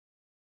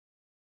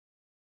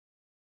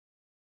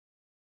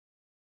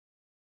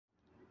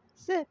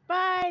Sut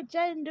bai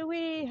Jen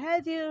dwi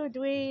heddiw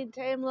dwi'n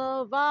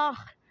teimlo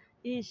fach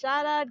I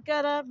siarad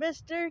gyda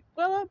Mr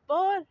Gwilym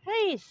Bowen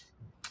Rhys.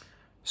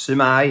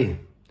 Cymraeg,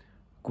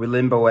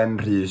 Gwilym Bowen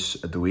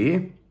Rhys ydw i.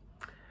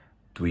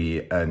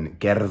 Dwi yn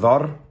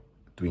gerddor,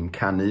 dwi'n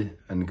canu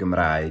yn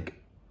Gymraeg,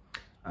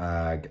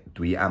 ac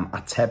dwi am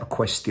ateb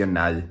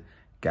cwestiynau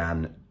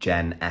gan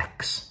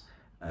JenX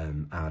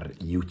ar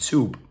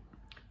YouTube.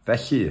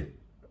 Felly,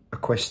 y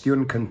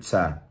cwestiwn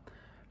cyntaf,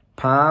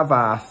 pa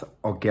fath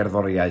o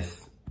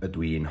gerddoriaeth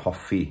ydw i'n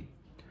hoffi?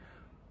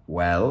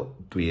 Wel,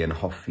 dwi'n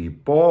hoffi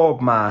bob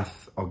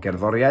math o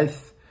gerddoriaeth,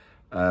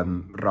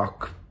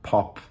 rock,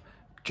 pop,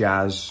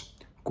 jazz,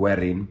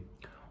 gwerin,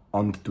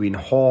 ond dwi'n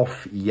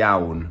hoff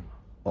iawn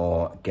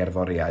o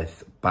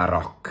gerddoriaeth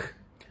baroc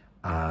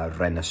a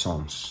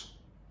renaissance.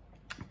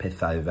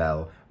 Pethau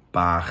fel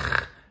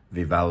Bach,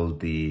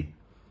 Vivaldi,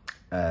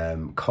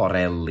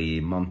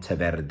 Corelli,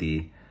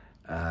 Monteverdi,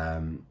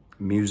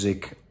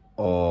 music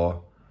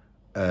o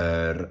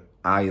yr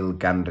ail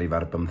ganrif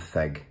ar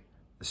 15,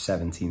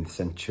 17th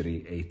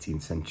century,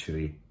 18th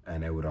century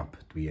yn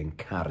Ewrop. Dwi yn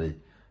caru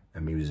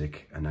y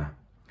music yna.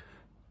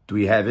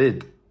 Dwi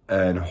hefyd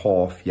yn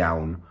hoff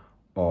iawn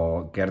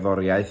o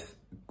gerddoriaeth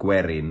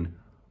gwerin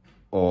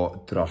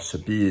o dros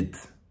y byd,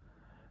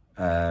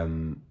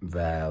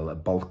 fel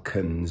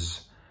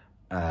Balkans,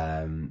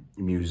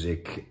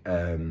 music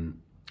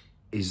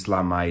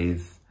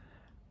Islamaidd,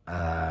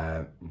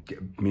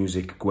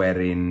 music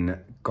gwerin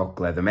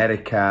Gogledd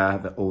America,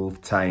 the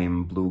old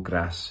time,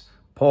 bluegrass,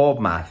 pob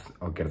math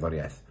o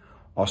gerddoriaeth.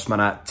 Os mae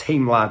yna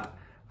teimlad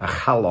a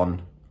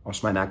chalon,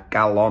 os mae yna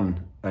galon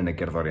yn y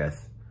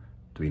gerddoriaeth,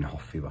 dwi'n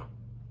hoffi fo.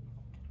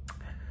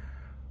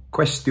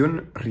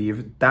 Cwestiwn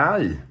rhif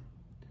 2.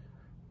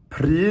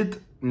 Pryd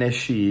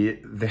nes I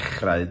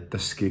ddechrau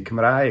dysgu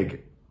Cymraeg?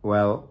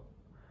 Wel,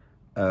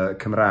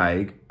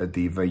 Cymraeg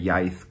ydy fy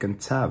iaith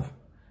gyntaf.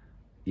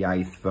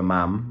 Iaith fy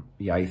mam,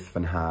 iaith fy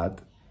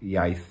nhad,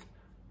 iaith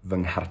fy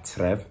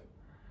nghartref,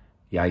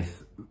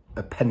 iaith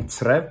y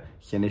pentref,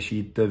 lle nes I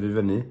dyfu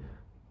fyny.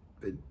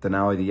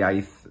 Dyna oedd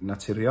iaith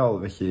naturiol,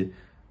 felly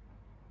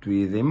dwi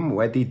ddim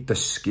wedi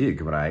dysgu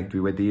Cymraeg,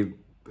 dwi wedi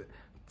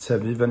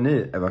tyfu fyny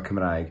efo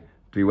Cymraeg.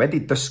 Dwi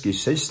wedi dysgu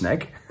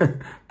Saesneg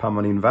pan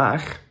o'n i'n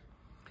fach,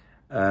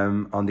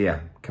 ond ie,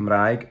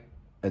 Cymraeg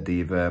ydy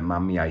fy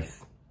mam iaith.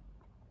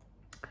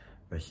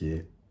 Felly,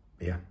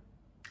 ie.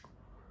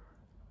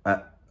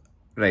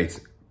 Reit,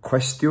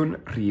 cwestiwn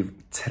rhif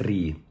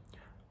 3.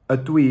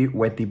 Ydw I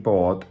wedi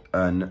bod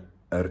yn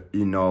yr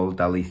Unol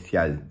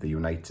Daleithiau, the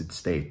United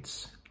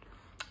States?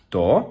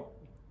 Do,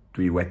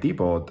 dwi wedi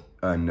bod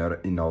yn yr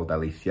Unol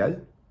Daleithiau.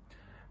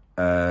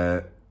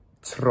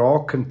 Tro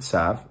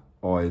cyntaf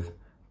oedd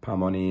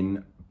pam o'n i'n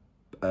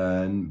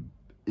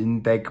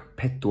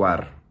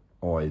 14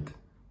 oed.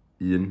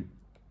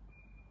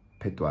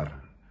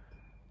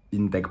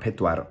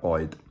 14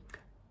 oed.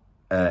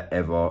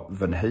 Efo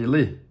fy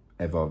nheulu,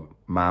 efo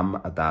mam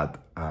a dad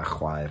a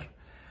chwaer.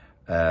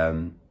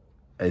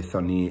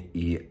 Eithon ni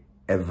I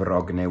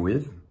Efrog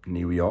Newydd,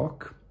 New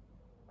York,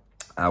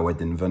 a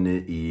wedyn fyny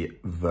I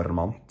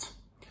Vermont.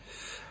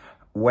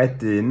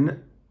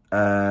 Wedyn,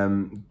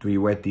 dwi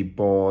wedi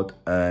bod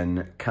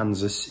yn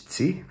Kansas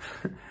City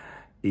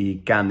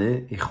I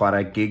ganu, I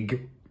chwarae gig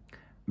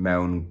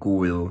mewn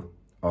gwyl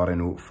o'r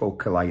enw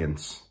Folk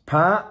Alliance.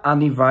 Pa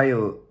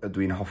anifail ydw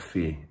i'n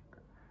hoffi?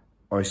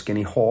 Oes gen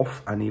I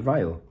hoff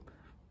anifail?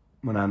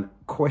 Mae hwnna'n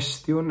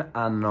cwestiwn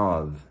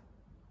anodd.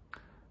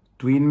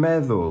 Dwi'n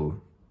meddwl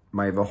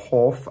mae fy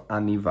hoff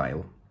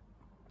anifail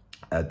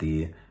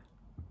ydy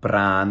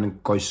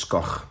brân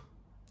goesgoch.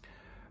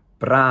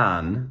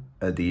 Brân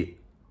ydy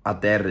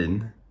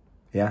aderyn,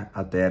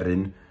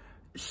 aderyn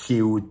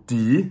lliw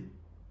du,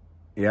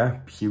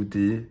 lliw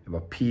du, efo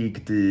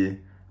pig du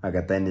ac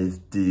adenydd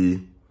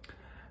du.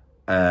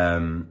 A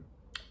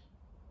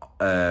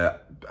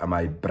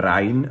mae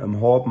brain ym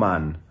mhob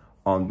man,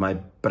 ond mae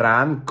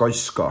brân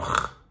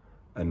goesgoch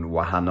yn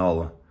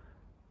wahanol.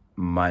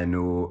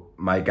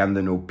 Mae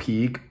ganddyn nhw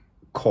pig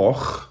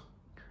coch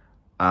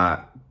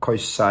a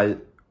coesau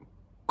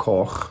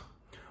coch,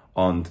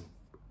 ond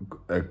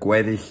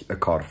gweddill y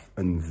corff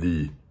yn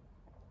ddu.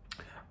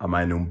 A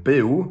mae nhw'n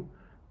byw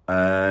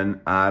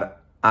ar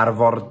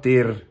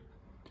arfordir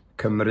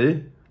Cymru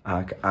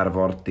ac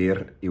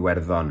arfordir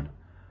Iwerddon.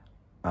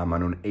 A mae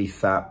nhw'n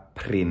eitha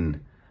prin.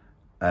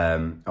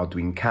 O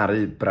dwi'n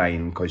caru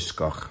brain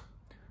coesgoch,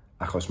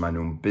 achos mae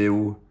nhw'n byw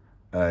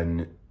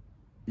yn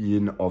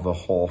un o fy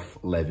hoff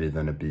lefydd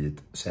yn y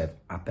byd, sef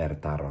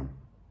Aberdaron.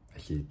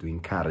 Felly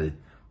dwi'n caru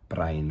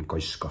brain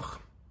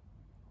goesgoch.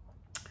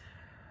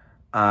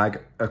 Ag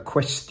y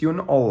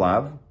cwestiwn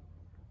olaf,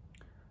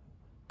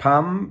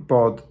 pam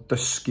bod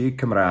dysgu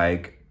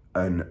Cymraeg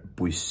yn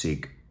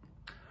bwysig?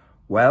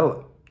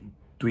 Wel,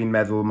 dwi'n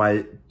meddwl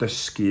mae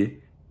dysgu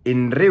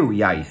unrhyw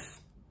iaith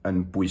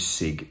yn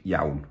bwysig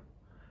iawn,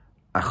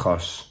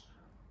 achos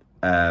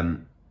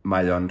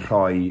mae o'n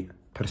rhoi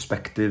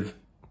persbectif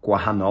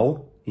gwahanol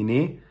I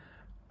ni,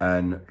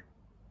 yn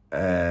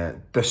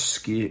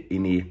dysgu I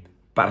ni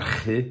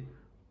barchu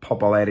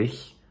pobl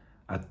eraill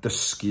a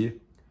dysgu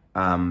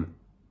am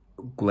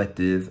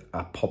gwledydd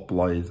a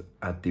pobloedd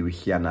a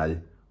diwylliannau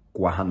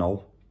gwahanol.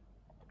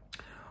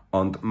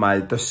 Ond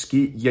mae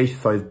dysgu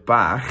ieithoedd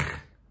bach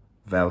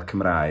fel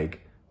Cymraeg,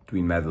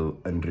 dwi'n meddwl,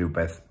 yn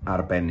rhywbeth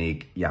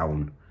arbennig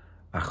iawn,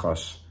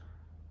 achos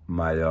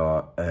mae o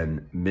yn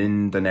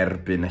mynd yn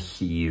erbyn y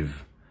llif,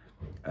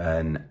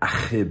 yn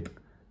achub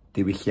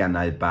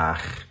diwylliannau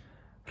bach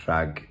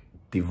rhag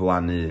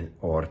diflannu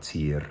o'r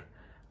tir,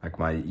 ac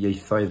mae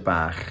ieithoedd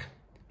bach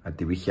a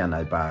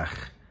diwylliannau bach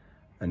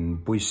yn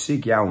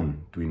bwysig iawn,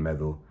 dwi'n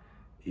meddwl,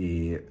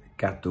 i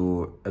gadw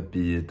y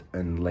byd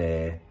yn le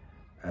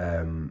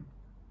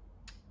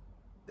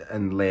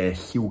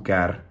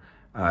lliwgar,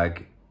 ac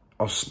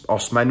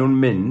os maen nhw'n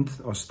mynd,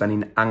 os da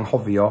ni'n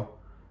anghofio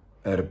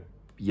yr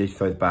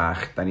ieithoedd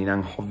bach, da ni'n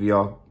anghofio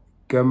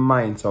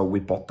gymaint o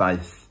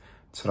wybodaeth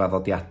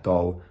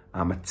traddodiadol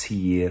am y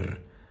tir,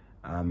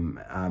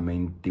 am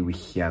ein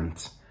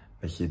diwylliant.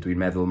 Felly dwi'n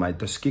meddwl mae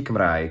dysgu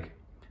Cymraeg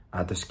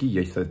a dysgu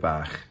ieithoedd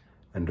bach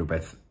yn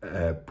rhywbeth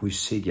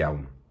pwysig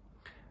iawn.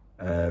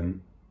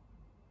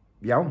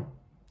 Iawn,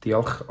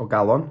 diolch o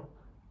galon,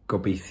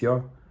 gobeithio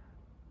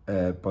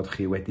bod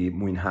chi wedi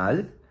mwynhau,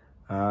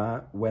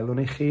 a welwn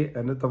i chi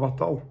yn y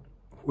dyfodol.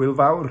 Hwyl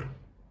fawr!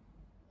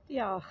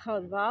 Diolch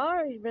yn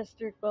fawr i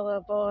Mr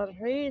Gwilym Bowen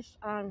Rhys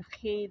am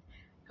chi'n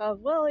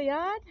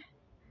gyfweliad.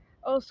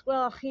 Os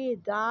gwelwch chi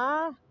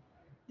da,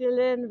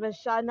 dilyn fy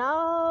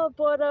sianel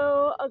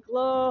bwrw y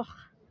gloch.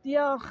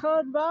 Diolch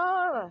yn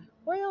fawr.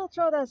 Hwyl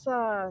tro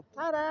nesaf.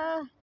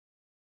 Ta-da!